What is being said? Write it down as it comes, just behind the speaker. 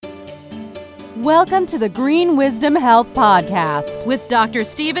Welcome to the Green Wisdom Health Podcast with Dr.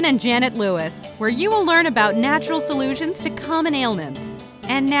 Stephen and Janet Lewis, where you will learn about natural solutions to common ailments.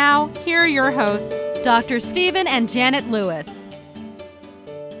 And now, here are your hosts, Dr. Stephen and Janet Lewis.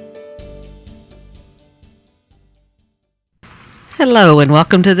 Hello, and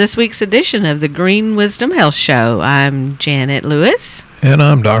welcome to this week's edition of the Green Wisdom Health Show. I'm Janet Lewis. And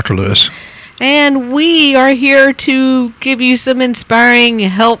I'm Dr. Lewis. And we are here to give you some inspiring,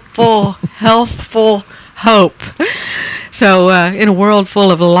 helpful, healthful hope. So in a world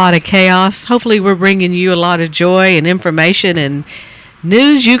full of a lot of chaos, hopefully we're bringing you a lot of joy and information and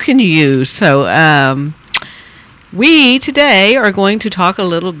news you can use. So we today are going to talk a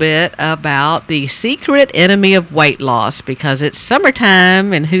little bit about the secret enemy of weight loss, because it's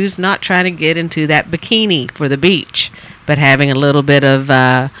summertime and who's not trying to get into that bikini for the beach, but having a little bit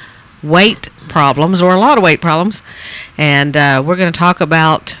of weight problems, or a lot of weight problems. And we're going to talk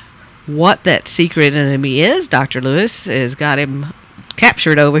about what that secret enemy is. Dr. Lewis has got him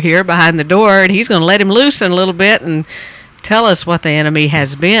captured over here behind the door, and he's going to let him loose in a little bit and tell us what the enemy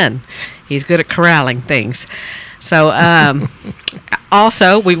has been. He's good at corralling things. So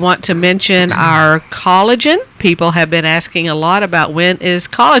also, we want to mention our collagen. People have been asking a lot about when is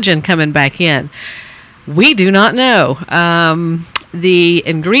collagen coming back in. We do not know. The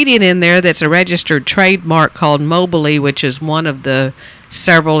ingredient in there that's a registered trademark called Mobilee, which is one of the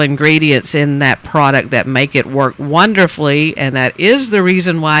several ingredients in that product that make it work wonderfully, and that is the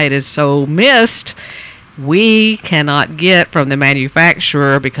reason why it is so missed, we cannot get from the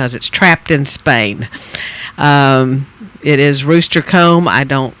manufacturer because it's trapped in Spain. It is rooster comb.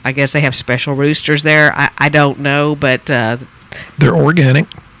 I guess they have special roosters there. I don't know, but they're organic.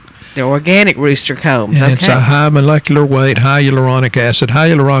 They're organic rooster combs. And it's a high molecular weight, high hyaluronic acid.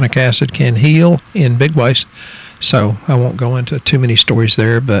 Hyaluronic acid can heal in big ways. So I won't go into too many stories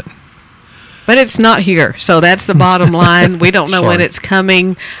there, but it's not here. So that's the bottom line. We don't know when it's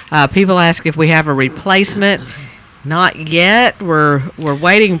coming. People ask if we have a replacement. Not yet. We're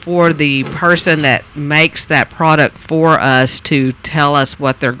waiting for the person that makes that product for us to tell us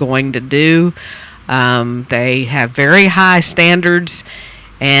what they're going to do. They have very high standards,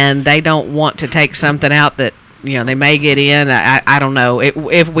 and they don't want to take something out that, they may get in. I don't know.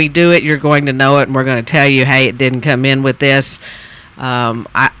 If we do it, you're going to know it, and we're going to tell you, hey, it didn't come in with this.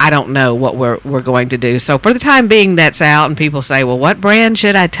 I don't know what we're going to do. So for the time being, that's out, and people say, well, what brand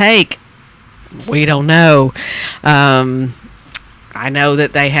should I take? We don't know. I know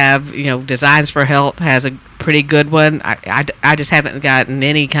that they have, Designs for Health has a pretty good one. I just haven't gotten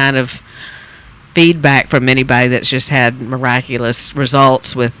any kind of feedback from anybody that's just had miraculous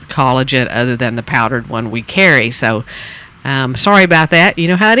results with collagen other than the powdered one we carry. So sorry about that. You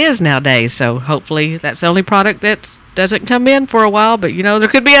know how it is nowadays. So hopefully that's the only product that doesn't come in for a while, but there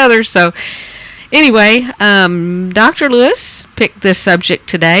could be others. So anyway, Dr. Lewis picked this subject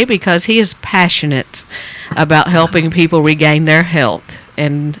today because he is passionate about helping people regain their health.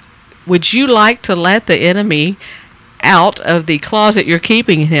 And would you like to let the enemy out of the closet you're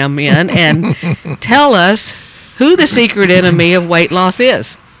keeping him in and tell us who the secret enemy of weight loss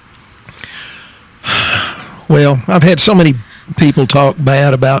is? Well, I've had so many people talk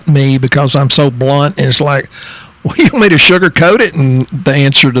bad about me because I'm so blunt, and it's like, well, you want me to sugarcoat it? And the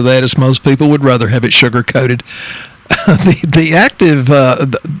answer to that is most people would rather have it sugar-coated. The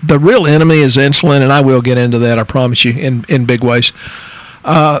real enemy is insulin, and I will get into that, I promise you, in big ways.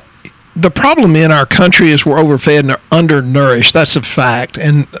 The problem in our country is we're overfed and undernourished. That's a fact.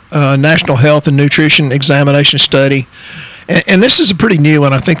 And National Health and Nutrition Examination Study, and this is a pretty new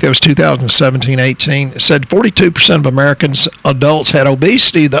one, I think that was 2017-18, it said 42% of Americans, adults, had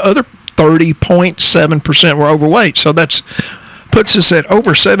obesity. The other 30.7% were overweight. So that puts us at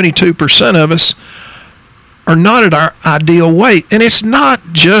over 72% of us are not at our ideal weight. And it's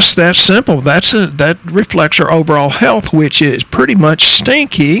not just that simple. That reflects our overall health, which is pretty much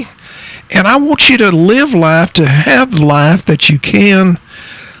stinky. And I want you to live life, to have life that you can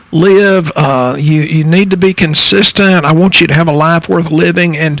live. You need to be consistent. I want you to have a life worth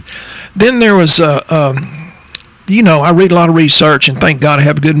living. And then there was I read a lot of research, and thank God I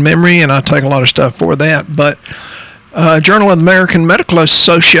have a good memory, and I take a lot of stuff for that. But Journal of the American Medical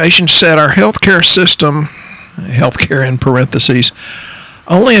Association said our healthcare system, healthcare in parentheses,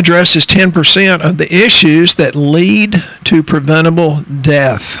 only addresses 10% of the issues that lead to preventable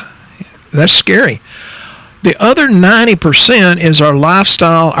death. That's scary. The other 90% is our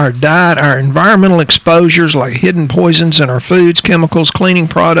lifestyle, our diet, our environmental exposures like hidden poisons in our foods, chemicals, cleaning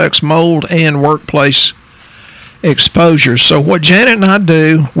products, mold, and workplace exposures. So what Janet and I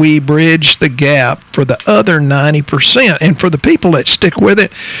do, we bridge the gap for the other 90%. And for the people that stick with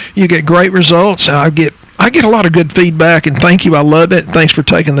it, you get great results. I get a lot of good feedback, and thank you. I love it. Thanks for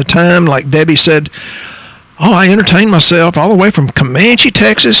taking the time. Like Debbie said, I entertained myself all the way from Comanche,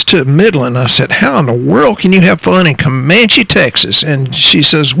 Texas to Midland. I said, how in the world can you have fun in Comanche, Texas? And she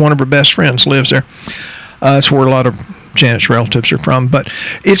says one of her best friends lives there. That's where a lot of Janet's relatives are from. But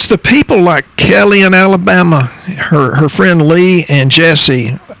it's the people like Kelly in Alabama, her friend Lee and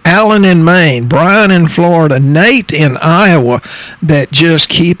Jesse, Alan in Maine, Brian in Florida, Nate in Iowa, that just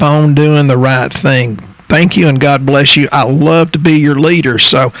keep on doing the right thing. Thank you and God bless you. I love to be your leader.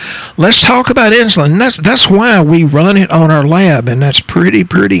 So let's talk about insulin. That's why we run it on our lab, and that's pretty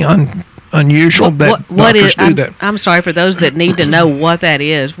unusual that doctors do that. I'm sorry for those that need to know what that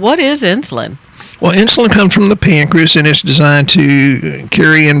is. What is insulin? Well, insulin comes from the pancreas, and it's designed to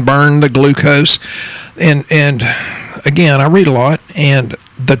carry and burn the glucose. And again, I read a lot, and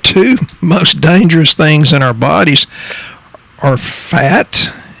the two most dangerous things in our bodies are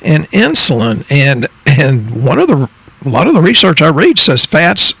fat and insulin. And a lot of the research I read says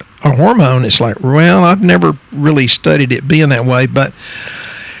fat's a hormone. It's like, well, I've never really studied it being that way, but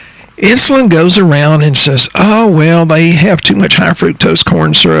insulin goes around and says, oh, well, they have too much high fructose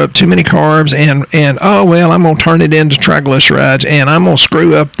corn syrup, too many carbs, and oh, well, I'm going to turn it into triglycerides, and I'm going to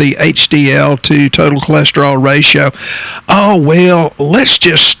screw up the HDL to total cholesterol ratio. Oh, well, let's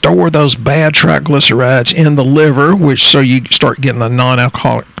just store those bad triglycerides in the liver, so you start getting the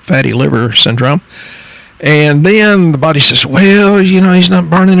non-alcoholic fatty liver syndrome. And then the body says, well, he's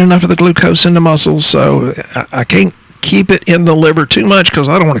not burning enough of the glucose in the muscles, so I can't keep it in the liver too much because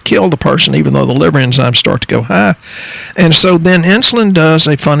I don't want to kill the person, even though the liver enzymes start to go high. And so then insulin does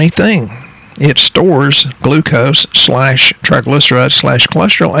a funny thing. It stores glucose / triglycerides /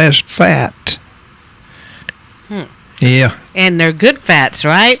 cholesterol as fat. Yeah. And they're good fats,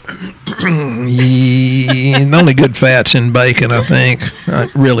 right? The only good fats in bacon, I think.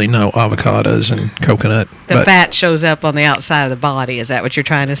 Really no avocados and coconut. The fat shows up on the outside of the body. Is that what you're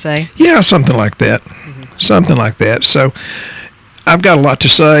trying to say? Yeah, something like that. Mm-hmm. Something like that. So I've got a lot to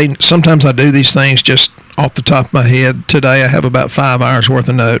say. Sometimes I do these things just off the top of my head. Today I have about 5 hours worth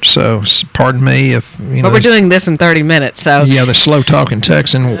of notes, so pardon me if But we're doing this in 30 minutes, so yeah, the slow talking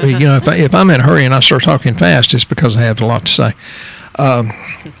text, and if I'm in a hurry and I start talking fast, it's because I have a lot to say.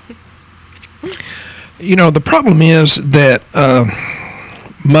 The problem is that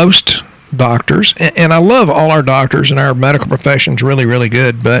most doctors, and I love all our doctors, and our medical profession's really, really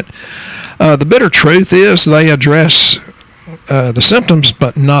good, but the bitter truth is they address the symptoms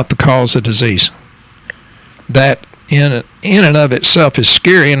but not the cause of disease. That in and of itself is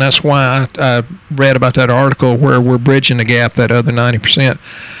scary, and that's why I read about that article where we're bridging the gap, that other 90%.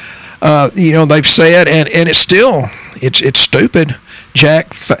 They've said, and it's still, it's stupid.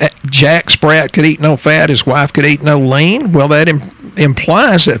 Jack Sprat could eat no fat, his wife could eat no lean. Well, that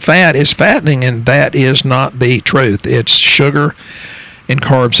implies that fat is fattening, and that is not the truth. It's sugar and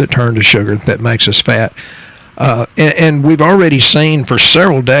carbs that turn to sugar that makes us fat. And we've already seen for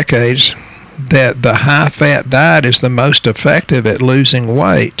several decades that the high-fat diet is the most effective at losing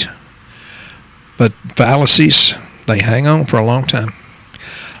weight. But fallacies, they hang on for a long time.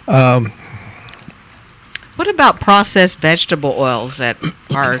 What about processed vegetable oils that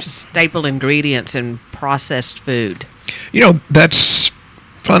are staple ingredients in processed food? That's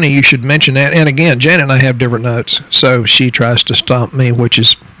funny you should mention that. And again, Janet and I have different notes, so she tries to stomp me, which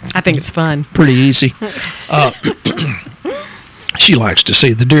is, I think it's fun. Pretty easy. She likes to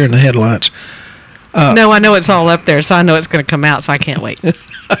see the deer in the headlights. No, I know it's all up there, so I know it's going to come out, so I can't wait.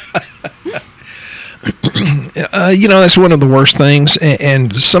 That's one of the worst things,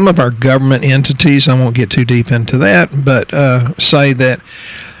 and some of our government entities, I won't get too deep into that, but say that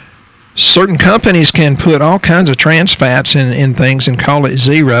certain companies can put all kinds of trans fats in things and call it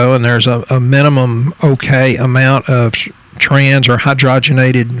zero, and there's a minimum okay amount of trans or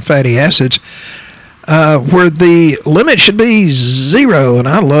hydrogenated fatty acids where the limit should be zero. And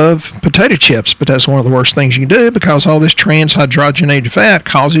I love potato chips, but that's one of the worst things you can do because all this trans hydrogenated fat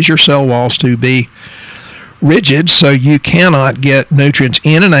causes your cell walls to be rigid, so you cannot get nutrients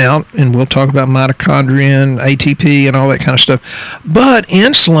in and out, and we'll talk about mitochondria, ATP, and all that kind of stuff. But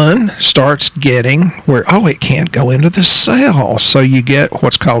insulin starts getting where, it can't go into the cell, so you get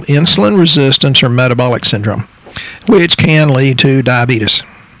what's called insulin resistance or metabolic syndrome, which can lead to diabetes.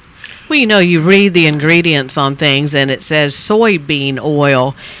 Well, you read the ingredients on things, and it says soybean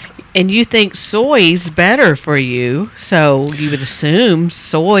oil, and you think soy's better for you, so you would assume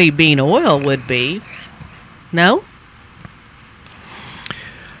soybean oil would be. No?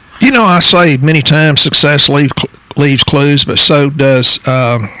 I say many times success leaves clues, but so does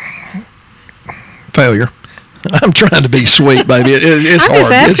failure. I'm trying to be sweet, baby. It's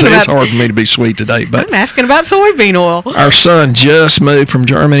hard. It's hard for me to be sweet today. But I'm asking about soybean oil. Our son just moved from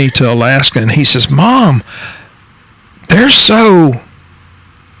Germany to Alaska, and he says, "Mom, they're so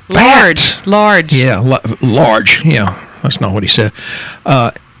fat." Large. Yeah, large. Yeah, that's not what he said.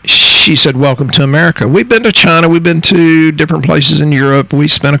 She said, "Welcome to America." We've been to China. We've been to different places in Europe. We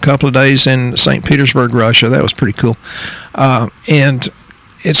spent a couple of days in St. Petersburg, Russia. That was pretty cool. And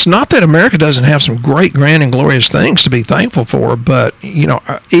it's not that America doesn't have some great, grand, and glorious things to be thankful for, but,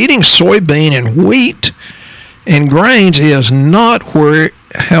 eating soybean and wheat and grains is not where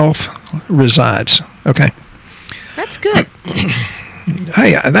health resides. Okay? That's good.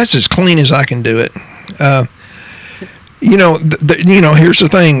 Hey, that's as clean as I can do it. Here's the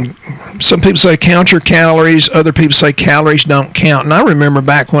thing. Some people say count your calories. Other people say calories don't count. And I remember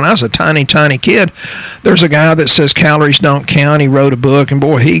back when I was a tiny, tiny kid, there's a guy that says calories don't count. He wrote a book, and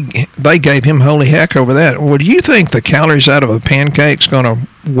boy, they gave him holy heck over that. Well, do you think the calories out of a pancake's going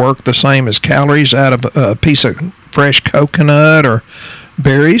to work the same as calories out of a piece of fresh coconut or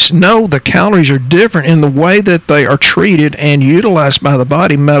berries? No, the calories are different in the way that they are treated and utilized by the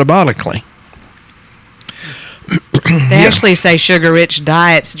body metabolically. They actually say sugar-rich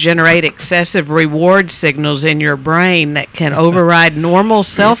diets generate excessive reward signals in your brain that can override normal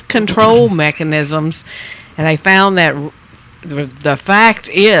self-control mechanisms. And they found that the fact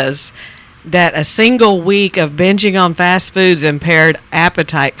is that a single week of binging on fast foods impaired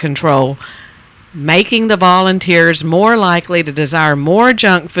appetite control, making the volunteers more likely to desire more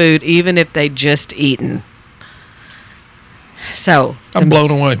junk food even if they'd just eaten. So I'm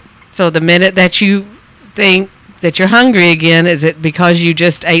blown away. So the minute that you think that you're hungry again, is it because you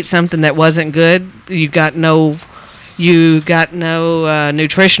just ate something that wasn't good? You got no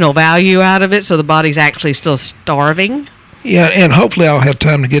nutritional value out of it, so the body's actually still starving? Yeah, and hopefully I'll have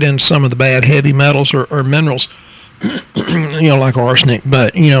time to get into some of the bad heavy metals or minerals, like arsenic.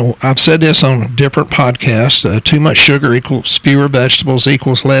 But, I've said this on different podcasts. Too much sugar equals fewer vegetables,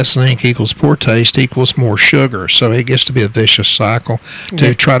 equals less zinc, equals poor taste, equals more sugar. So it gets to be a vicious cycle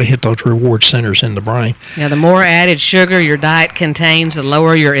to try to hit those reward centers in the brain. Now, the more added sugar your diet contains, the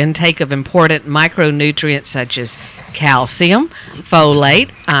lower your intake of important micronutrients such as calcium,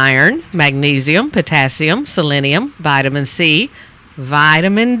 folate, iron, magnesium, potassium, selenium, vitamin C,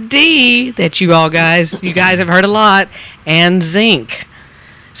 vitamin D that you guys have heard a lot, and zinc.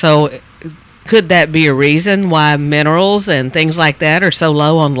 So could that be a reason why minerals and things like that are so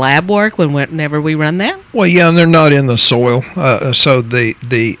low on lab work whenever we run that? Well, yeah, and they're not in the soil, so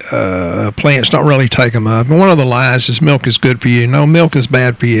the plants don't really take them up. And one of the lies is milk is good for you. No, milk is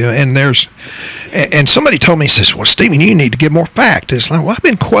bad for you. And somebody told me, says, "Well, Stephen, you need to get more fact." It's like, well, I've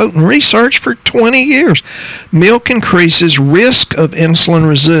been quoting research for 20 years. Milk increases risk of insulin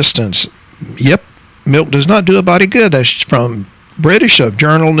resistance. Yep, milk does not do a body good. That's from British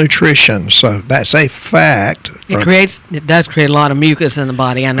Journal Nutrition, so that's a fact. It does create a lot of mucus in the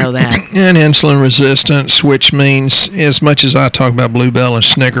body, I know that. And insulin resistance, which means, as much as I talk about Bluebell and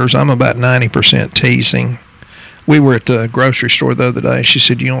Snickers, I'm about 90% teasing. We were at the grocery store the other day, and she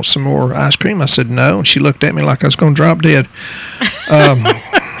said, "Do you want some more ice cream?" I said, "No," and she looked at me like I was going to drop dead.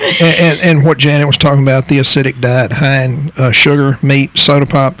 And what Janet was talking about, the acidic diet, high in sugar, meat, soda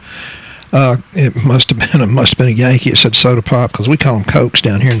pop. It must have been a Yankee. It said soda pop because we call them Cokes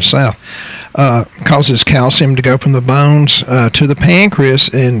down here in the South. Causes calcium to go from the bones to the pancreas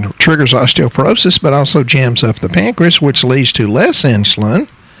and triggers osteoporosis, but also jams up the pancreas, which leads to less insulin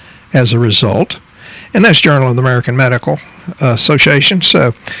as a result. And that's Journal of the American Medical Association.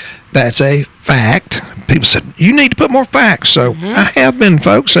 So that's a fact. People said, "You need to put more facts." So I have been,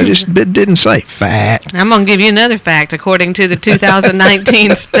 folks. I just didn't say fact. I'm going to give you another fact. According to the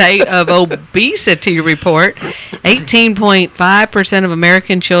 2019 State of Obesity Report, 18.5% of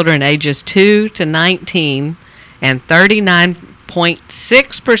American children ages 2 to 19 and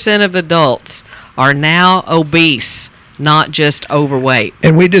 39.6% of adults are now obese, not just overweight.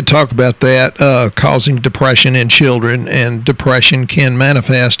 And we did talk about that causing depression in children, and depression can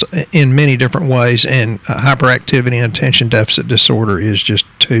manifest in many different ways, and hyperactivity and attention deficit disorder is just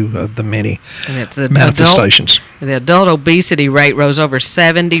two of the many manifestations. The adult obesity rate rose over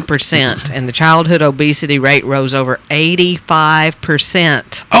 70%, and the childhood obesity rate rose over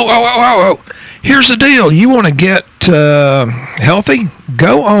 85%. Oh. Here's the deal. You want to get healthy?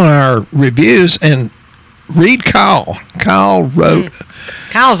 Go on our reviews and read Kyle. Kyle wrote.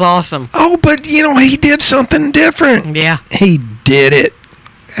 Kyle's awesome. Oh, but, he did something different. Yeah. He did it.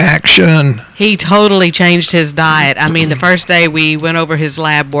 Action. He totally changed his diet. I mean, the first day we went over his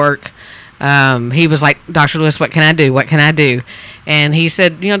lab work, he was like, Dr. Lewis, what can I do? What can I do? And he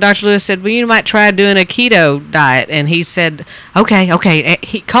said, Dr. Lewis said, well, you might try doing a keto diet. And he said, okay.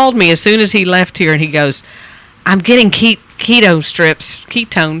 He called me as soon as he left here, and he goes, I'm getting ketone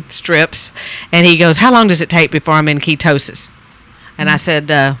strips. And he goes, how long does it take before I'm in ketosis? And I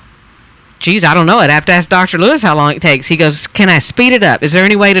said, geez, I don't know. I'd have to ask Dr. Lewis how long it takes. He goes, can I speed it up? Is there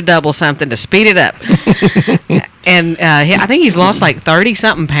any way to double something to speed it up? And I think he's lost like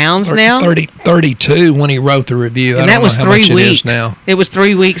 30-something pounds now. 32 when he wrote the review. And I don't that was know how 3 much weeks. It is now. It was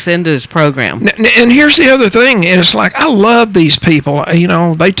 3 weeks into his program. And here's the other thing. And it's like, I love these people.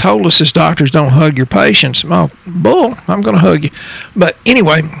 They told us as doctors, don't hug your patients. Oh, bull, I'm going to hug you. But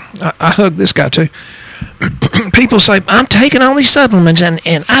anyway, I hug this guy too. People say, I'm taking all these supplements and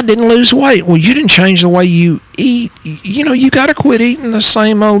I didn't lose weight. Well, you didn't change the way you eat. You got to quit eating the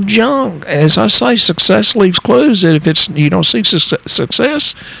same old junk. As I say, success leaves clues that if you don't see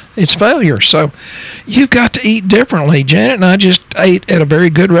success, it's failure. So you've got to eat differently. Janet and I just ate at a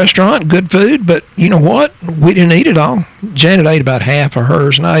very good restaurant, good food, but you know what? We didn't eat it all. Janet ate about half of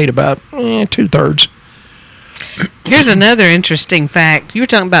hers and I ate about 2/3. Here's another interesting fact. You were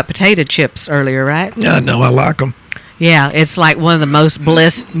talking about potato chips earlier, right? Yeah, I know. I like them. Yeah, it's like one of the most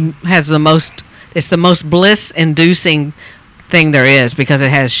it's the most bliss-inducing thing there is because it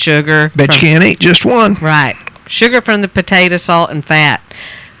has sugar. Bet you can't eat just one. Right. Sugar from the potato, salt, and fat.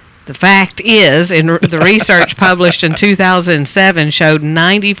 The fact is, the research published in 2007 showed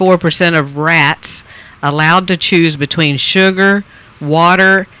 94% of rats allowed to choose between sugar,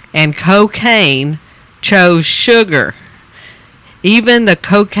 water, and cocaine chose sugar. Even the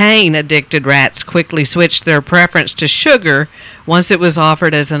cocaine-addicted rats quickly switched their preference to sugar once it was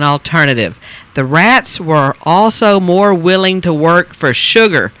offered as an alternative. The rats were also more willing to work for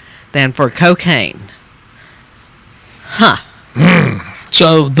sugar than for cocaine. Huh.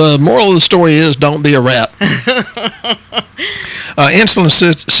 So the moral of the story is don't be a rat. Insulin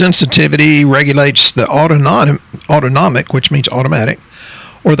sensitivity regulates the autonomic, which means automatic,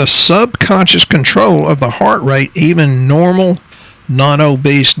 or the subconscious control of the heart rate, even normal,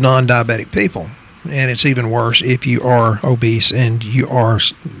 non-obese, non-diabetic people. And it's even worse if you are obese and you are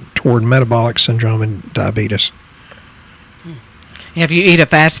toward metabolic syndrome and diabetes. If you eat a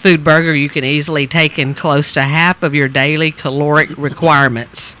fast food burger, you can easily take in close to half of your daily caloric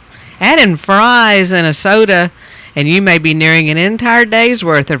requirements. Add in fries and a soda, and you may be nearing an entire day's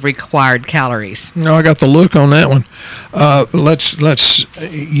worth of required calories. No, I got the look on that one.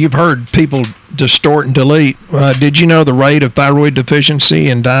 You've heard people distort and delete. Did you know the rate of thyroid deficiency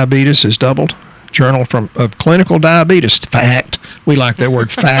and diabetes has doubled? Journal of Clinical Diabetes. Fact. We like that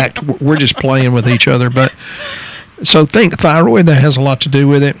word fact. We're just playing with each other. But so think thyroid, that has a lot to do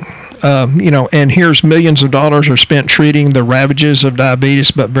with it. And here's millions of dollars are spent treating the ravages of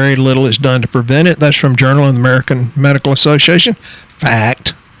diabetes, but very little is done to prevent it. That's from Journal of the American Medical Association.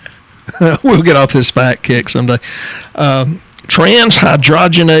 Fact. We'll get off this fact kick someday.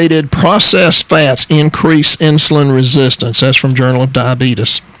 Transhydrogenated processed fats increase insulin resistance. That's from Journal of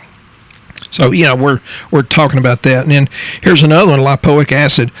Diabetes. So, we're talking about that. And then here's another one, lipoic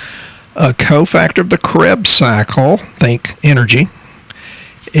acid. A cofactor of the Krebs cycle, think energy,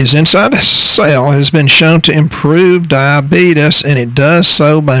 is inside a cell, has been shown to improve diabetes, and it does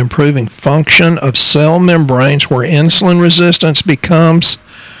so by improving function of cell membranes where insulin resistance becomes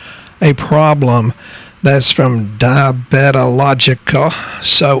a problem. That's from Diabetologica.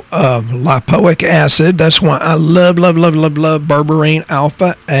 So lipoic acid, that's why I love berberine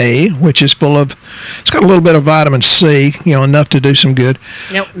alpha A, which is it's got a little bit of vitamin C, enough to do some good.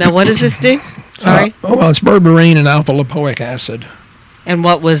 Now what does this do? Sorry? It's berberine and alpha lipoic acid. And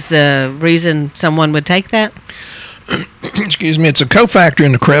what was the reason someone would take that? Excuse me. It's a cofactor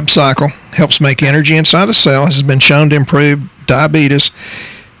in the Krebs cycle. Helps make energy inside a cell. Has been shown to improve diabetes.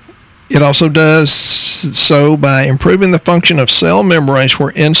 It also does so by improving the function of cell membranes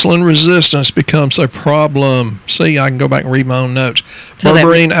where insulin resistance becomes a problem. See, I can go back and read my own notes. So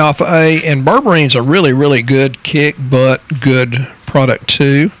berberine alpha A, and berberine's a really, really good kick butt good product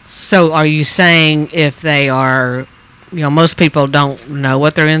too. So are you saying if they are, most people don't know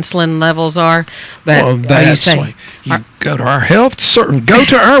what their insulin levels are, but that's why you go to our go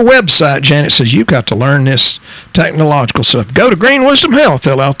to our website. Janet says you've got to learn this technological stuff. Go to Green Wisdom Health,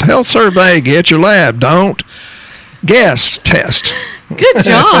 fill out the health survey, get your lab. Don't guess test. Good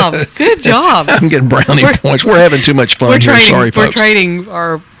job. Good job. I'm getting brownie points. We're having too much fun here. Sorry, folks. We're trading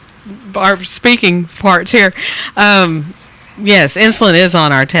our speaking parts here. Yes, insulin is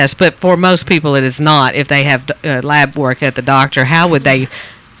on our test, but for most people it is not. If they have lab work at the doctor, how would they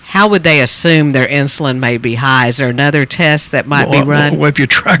how would they assume their insulin may be high? Is there another test that might be run? Well, if your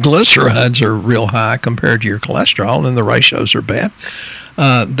triglycerides are real high compared to your cholesterol and the ratios are bad,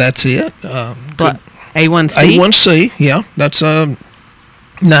 that's it. But A1C? A1C, yeah. That's a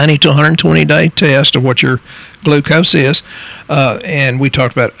 90 to 120 day test of what your glucose is. And we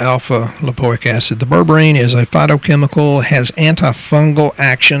talked about alpha lipoic acid. The berberine is a phytochemical, has antifungal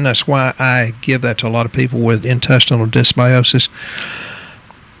action. That's why I give that to a lot of people with intestinal dysbiosis.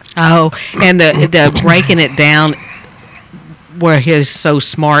 Oh, and the breaking it down where he's so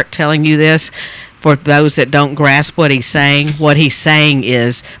smart telling you this, for those that don't grasp what he's saying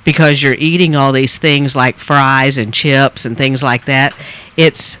is because you're eating all these things like fries and chips and things like that,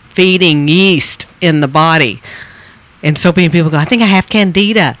 it's feeding yeast in the body. And so many people go, I think I have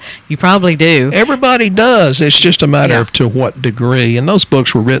candida. You probably do. Everybody does. It's just a matter of to what degree. And those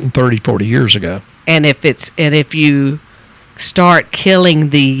books were written 30, 40 years ago. And if you start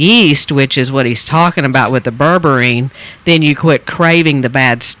killing the yeast, which is what he's talking about with the berberine, then you quit craving the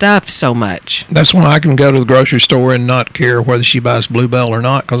bad stuff so much. That's why I can go to the grocery store and not care whether she buys Bluebell or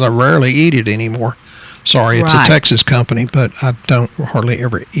not, because I rarely eat it anymore. Sorry, it's a Texas company, but I don't hardly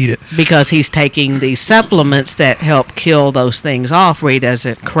ever eat it. Because he's taking these supplements that help kill those things off where he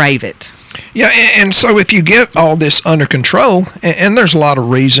doesn't crave it. Yeah, and so if you get all this under control, and there's a lot of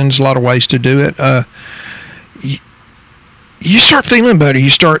reasons, a lot of ways to do it, you start feeling better.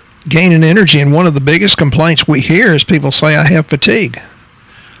 You start gaining energy, and one of the biggest complaints we hear is people say, I have fatigue.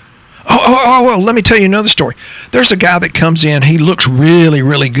 Well, let me tell you another story. There's a guy that comes in. He looks really,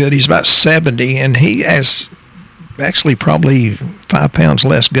 really good. He's about 70, and he has actually probably 5 pounds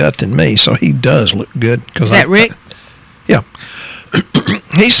less gut than me, so he does look good. Is that Rick? Yeah.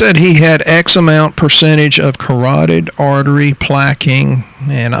 He said he had X amount percentage of carotid artery plaquing,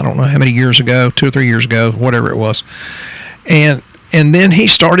 and I don't know how many years ago, 2 or 3 years ago, whatever it was. And then he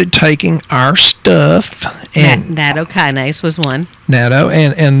started taking our stuff. And nattokinase was one. Natto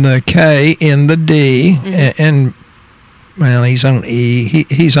and the K in the D, and well, he's on E.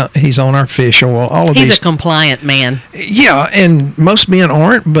 He's on our fish oil. All of these. He's a compliant man. Yeah, and most men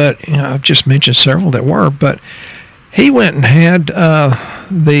aren't, but I've just mentioned several that were. But he went and had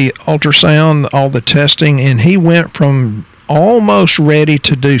the ultrasound, all the testing, and he went from almost ready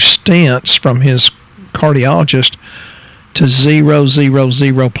to do stents from his cardiologist to 0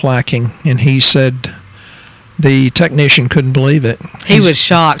 plaquing, and he said the technician couldn't believe it. He was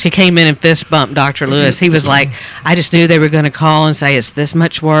shocked. He came in and fist bumped Dr. Lewis. He was like, I just knew they were going to call and say it's this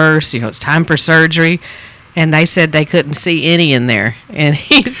much worse, it's time for surgery. And they said they couldn't see any in there. And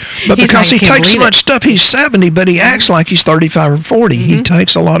but because he takes so much stuff, he's 70, but he acts like he's 35 or 40. He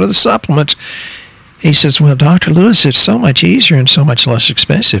takes a lot of the supplements. He says, well, Dr. Lewis, it's so much easier and so much less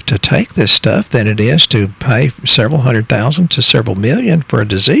expensive to take this stuff than it is to pay several $100,000 to several million for a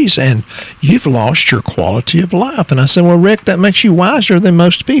disease, and you've lost your quality of life. And I said, well, Rick, that makes you wiser than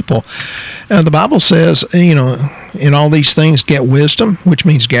most people. The Bible says, in all these things, get wisdom, which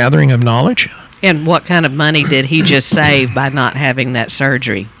means gathering of knowledge. And what kind of money did he just save by not having that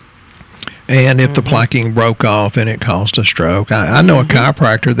surgery? And if the plaquing broke off and it caused a stroke. I know a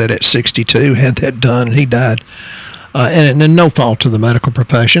chiropractor that at 62 had that done, and he died. And no fault to the medical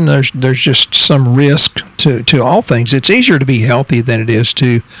profession. There's just some risk to all things. It's easier to be healthy than it is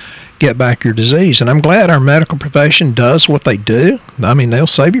to get back your disease. And I'm glad our medical profession does what they do. I mean, they'll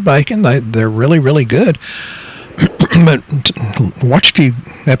save your bacon. They're really, really good. But watch a few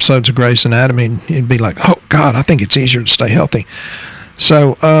episodes of Grey's Anatomy, and you'd be like, oh, God, I think it's easier to stay healthy.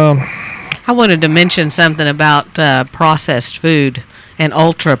 So, I wanted to mention something about processed food and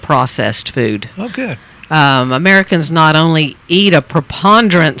ultra-processed food. Oh, good. Americans not only eat a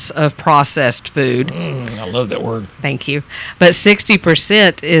preponderance of processed food. I love that word. Thank you. But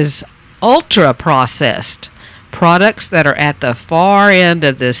 60% is ultra-processed. Products that are at the far end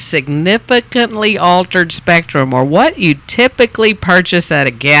of this significantly altered spectrum, or what you typically purchase at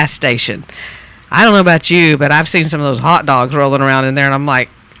a gas station. I don't know about you, but I've seen some of those hot dogs rolling around in there, and I'm like,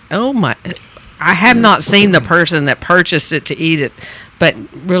 oh my, I have not seen the person that purchased it to eat it, but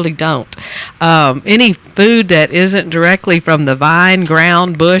really don't. Any food that isn't directly from the vine,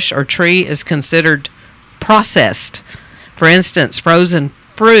 ground, bush, or tree is considered processed. For instance, frozen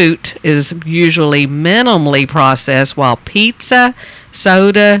fruit is usually minimally processed, while pizza,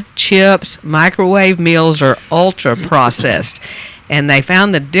 soda, chips, microwave meals are ultra processed. And they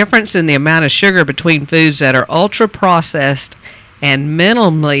found the difference in the amount of sugar between foods that are ultra processed and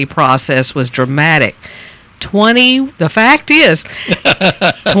minimally processed was dramatic. The fact is,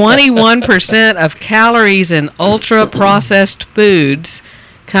 21% of calories in ultra processed foods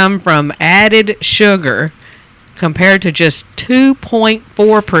come from added sugar, compared to just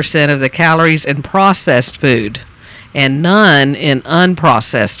 2.4% of the calories in processed food and none in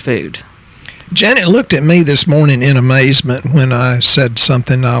unprocessed food. Janet looked at me this morning in amazement when I said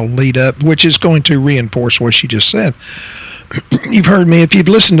something I'll lead up, which is going to reinforce what she just said. You've heard me, if you've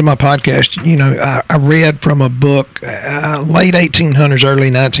listened to my podcast, you know, I read from a book, late 1800s, early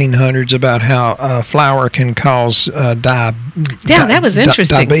 1900s, about how flour can cause that was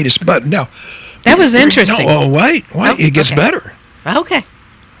interesting. Diabetes. But no. That was interesting. No, wait, it gets better. Okay.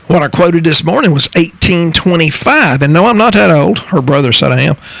 What I quoted this morning was 1825, and no, I'm not that old. Her brother said I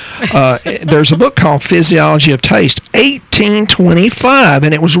am. There's a book called Physiology of Taste, 1825,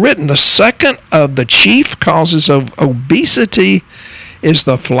 and it was written, the second of the chief causes of obesity is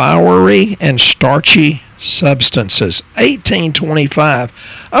the floury and starchy substances. 1825.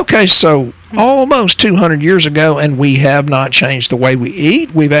 Okay, so almost 200 years ago, and we have not changed the way we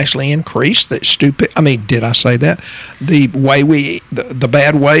eat. We've actually increased did I say that? The way we eat, the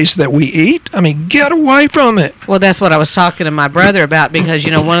bad ways that we eat. I mean, get away from it. Well, that's what I was talking to my brother about, because,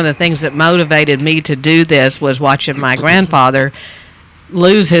 you know, one of the things that motivated me to do this was watching my grandfather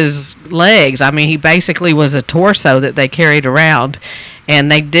lose his legs. I mean, he basically was a torso that they carried around,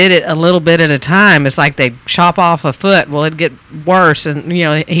 and they did it a little bit at a time. It's like they'd chop off a foot. Well, it'd get worse, and, you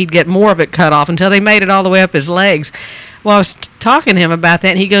know, he'd get more of it cut off until they made it all the way up his legs. Well, I was talking to him about that,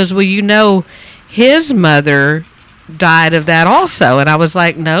 and he goes, well, you know, his mother died of that also. And I was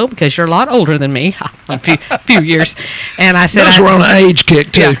like, no, because you're a lot older than me, a few years. And I said, we're on an age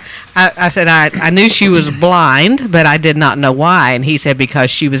kick too. Yeah, I said, I knew she was blind, but I did not know why. And he said,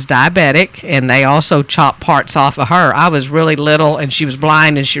 because she was diabetic, and they also chopped parts off of her. I was really little, and she was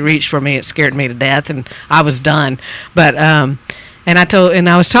blind, and she reached for me. It scared me to death, and I was done. But and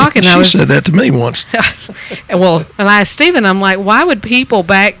I was talking. She said that to me once. Well, and I asked Stephen, I'm like, why would people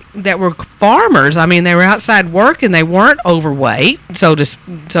back that were farmers? I mean, they were outside working, they weren't overweight, so to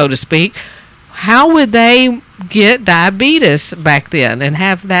speak. How would they get diabetes back then and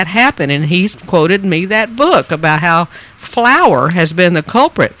have that happen? And he's quoted me that book about how flour has been the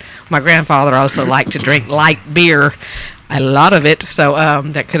culprit. My grandfather also liked to drink light beer, a lot of it, so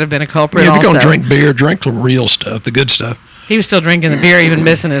that could have been a culprit also. If you're going to drink beer, drink the real stuff, the good stuff. He was still drinking the beer, even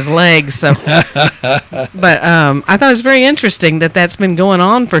missing his legs. So, but I thought it was very interesting that that's been going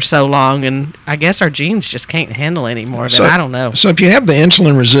on for so long, and I guess our genes just can't handle any more of it. I don't know. So if you have the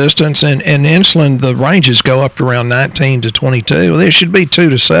insulin resistance, and insulin, the ranges go up to around 19 to 22. Well, there should be 2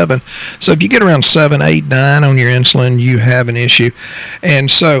 to 7. So if you get around 7, 8, 9 on your insulin, you have an issue.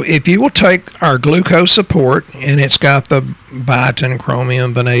 And so if you will take our glucose support, and it's got the biotin,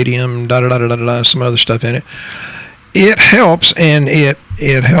 chromium, vanadium, some other stuff in it. It helps, and it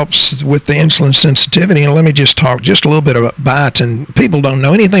helps with the insulin sensitivity. And let me just talk just a little bit about biotin. People don't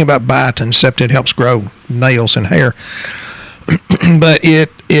know anything about biotin except it helps grow nails and hair. But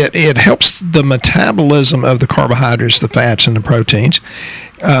it helps the metabolism of the carbohydrates, the fats, and the proteins.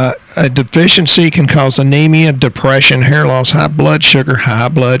 A deficiency can cause anemia, depression, hair loss, high blood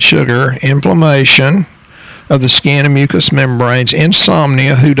sugar, inflammation of the skin and mucous membranes,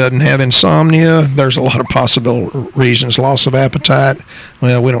 insomnia. Who doesn't have insomnia? There's a lot of possible reasons. Loss of appetite.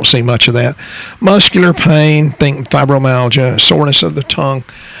 Well, we don't see much of that. Muscular pain, think fibromyalgia, soreness of the tongue.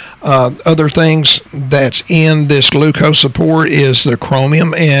 Other things that's in this glucose support is the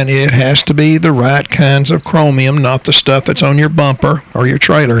chromium, and it has to be the right kinds of chromium, not the stuff that's on your bumper or your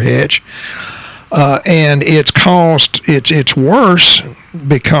trailer hitch. And it's worse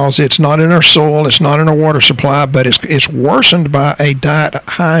because it's not in our soil, it's not in our water supply, but it's worsened by a diet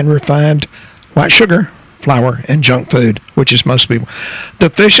high in refined white sugar, flour, and junk food, which is most people.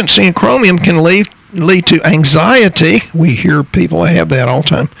 Deficiency in chromium can lead to anxiety. We hear people have that all the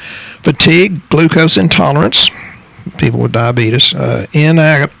time. Fatigue, glucose intolerance, people with diabetes,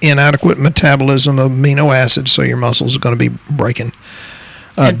 inadequate metabolism of amino acids, so your muscles are going to be breaking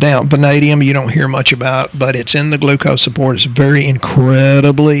down. Vanadium, you don't hear much about, but it's in the glucose support. It's very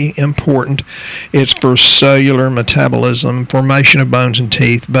incredibly important. It's for cellular metabolism, formation of bones and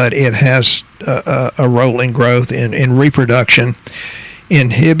teeth, but it has a role in growth, in reproduction,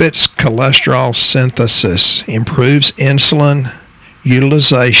 inhibits cholesterol synthesis, improves insulin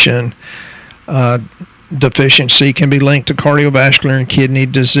utilization. Deficiency can be linked to cardiovascular and kidney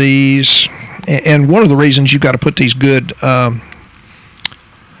disease. And one of the reasons you've got to put these good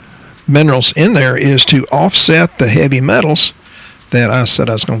minerals in there is to offset the heavy metals that I said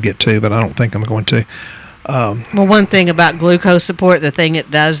I was going to get to, but I don't think I'm going to. Well, one thing about glucose support, the thing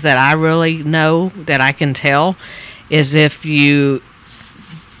it does that I really know, that I can tell, is if you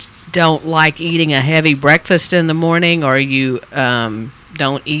don't like eating a heavy breakfast in the morning, or you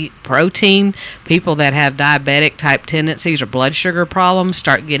don't eat protein. People that have diabetic type tendencies or blood sugar problems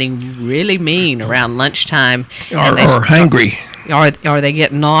start getting really mean around lunchtime. Or hangry. Or they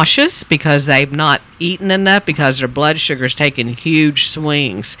get nauseous because they've not eaten enough because their blood sugar's taking huge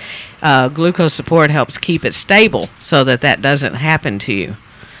swings. Glucose support helps keep it stable so that doesn't happen to you.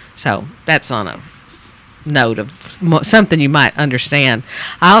 So that's on a note of something you might understand.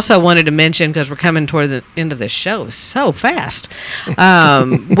 I also wanted to mention, because we're coming toward the end of this show so fast,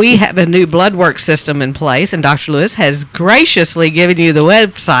 we have a new blood work system in place, and Dr. Lewis has graciously given you the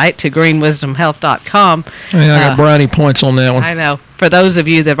website to greenwisdomhealth.com. Yeah, I got brownie points on that one. I know. For those of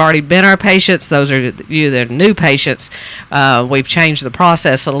you that have already been our patients, those are you that are new patients, we've changed the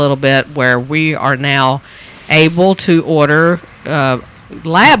process a little bit where we are now able to order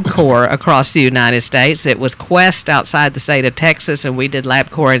LabCorp across the United States. It was Quest outside the state of Texas, and we did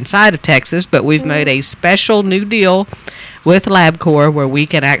LabCorp inside of Texas, but we've made a special new deal with LabCorp where we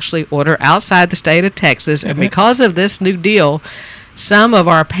can actually order outside the state of Texas. And because of this new deal, some of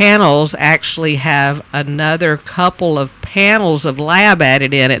our panels actually have another couple of panels of lab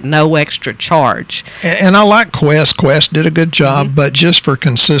added in at no extra charge. And I like Quest. Quest did a good job, but just for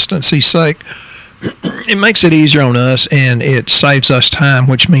consistency's sake, it makes it easier on us, and it saves us time,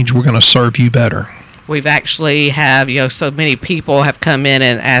 which means we're going to serve you better. We've actually have, so many people have come in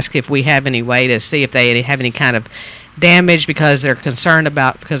and asked if we have any way to see if they have any kind of damage because they're concerned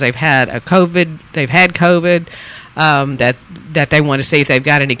about, because they've had COVID, that they want to see if they've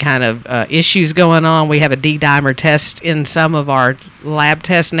got any kind of issues going on. We have a D-dimer test in some of our lab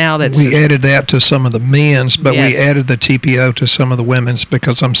tests now. We added that to some of the men's, but we added the TPO to some of the women's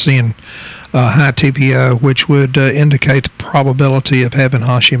because I'm seeing high TPO, which would indicate the probability of having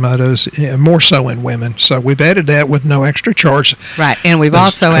Hashimoto's, more so in women. So we've added that with no extra charge. Right, and we've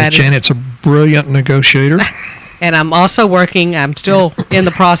also added... Janet's a brilliant negotiator. And I'm still in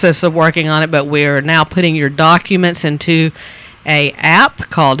the process of working on it, but we're now putting your documents into a app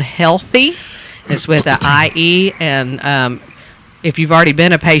called Healthy. It's with an IE, and if you've already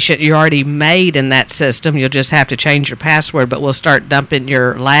been a patient, you're already made in that system. You'll just have to change your password, but we'll start dumping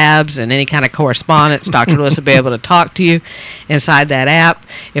your labs and any kind of correspondence. Dr. Lewis will be able to talk to you inside that app.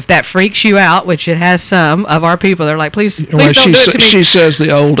 If that freaks you out, which it has some of our people, they're like, please don't do it to me. She says the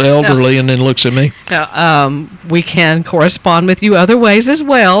old elderly and then looks at me. We can correspond with you other ways as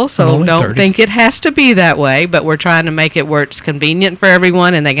well, so don't think it has to be that way, but we're trying to make it where it's convenient for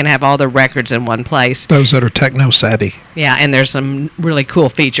everyone and they can have all their records in one place. Those that are techno-savvy. Yeah, and there's some really cool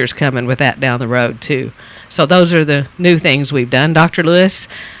features coming with that down the road, too. So those are the new things we've done. Dr. Lewis,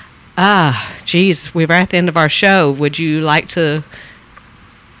 we're at the end of our show. Would you like to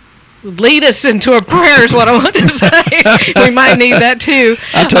lead us into a prayer is what I want to say. We might need that, too.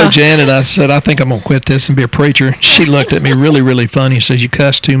 I told Janet, I said, I think I'm going to quit this and be a preacher. She looked at me really, really funny. Says, you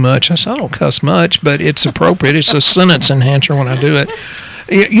cuss too much. I said, I don't cuss much, but it's appropriate. It's a sentence enhancer when I do it.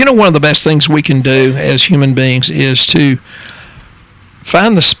 One of the best things we can do as human beings is to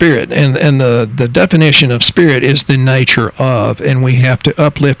find the spirit, and the definition of spirit is the nature of, and we have to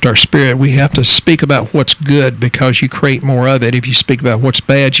uplift our spirit. We have to speak about what's good because you create more of it. If you speak about what's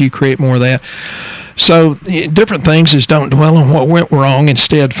bad, you create more of that. So different things is don't dwell on what went wrong.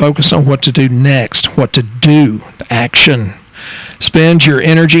 Instead, focus on what to do next, what to do, action. Spend your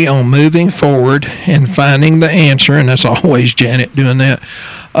energy on moving forward and finding the answer, and that's always Janet doing that.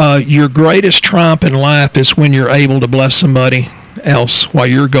 Your greatest triumph in life is when you're able to bless somebody else while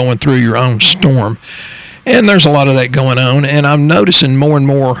you're going through your own storm. And there's a lot of that going on, and I'm noticing more and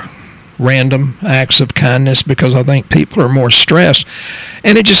more random acts of kindness because I think people are more stressed,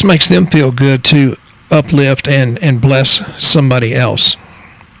 and it just makes them feel good to uplift and bless somebody else.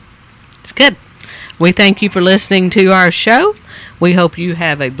 It's good. We thank you for listening to our show. We hope you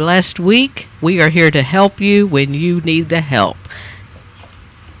have a blessed week. We are here to help you when you need the help.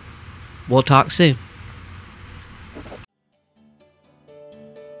 We'll talk soon.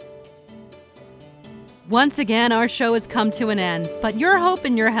 Once again, our show has come to an end, but your hope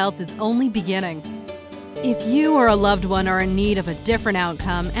in your health is only beginning. If you or a loved one are in need of a different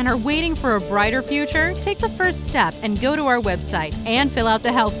outcome and are waiting for a brighter future, take the first step and go to our website and fill out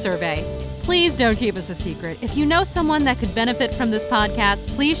the health survey. Please don't keep us a secret. If you know someone that could benefit from this podcast,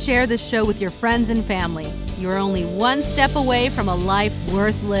 please share this show with your friends and family. You're only one step away from a life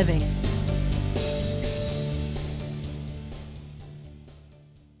worth living.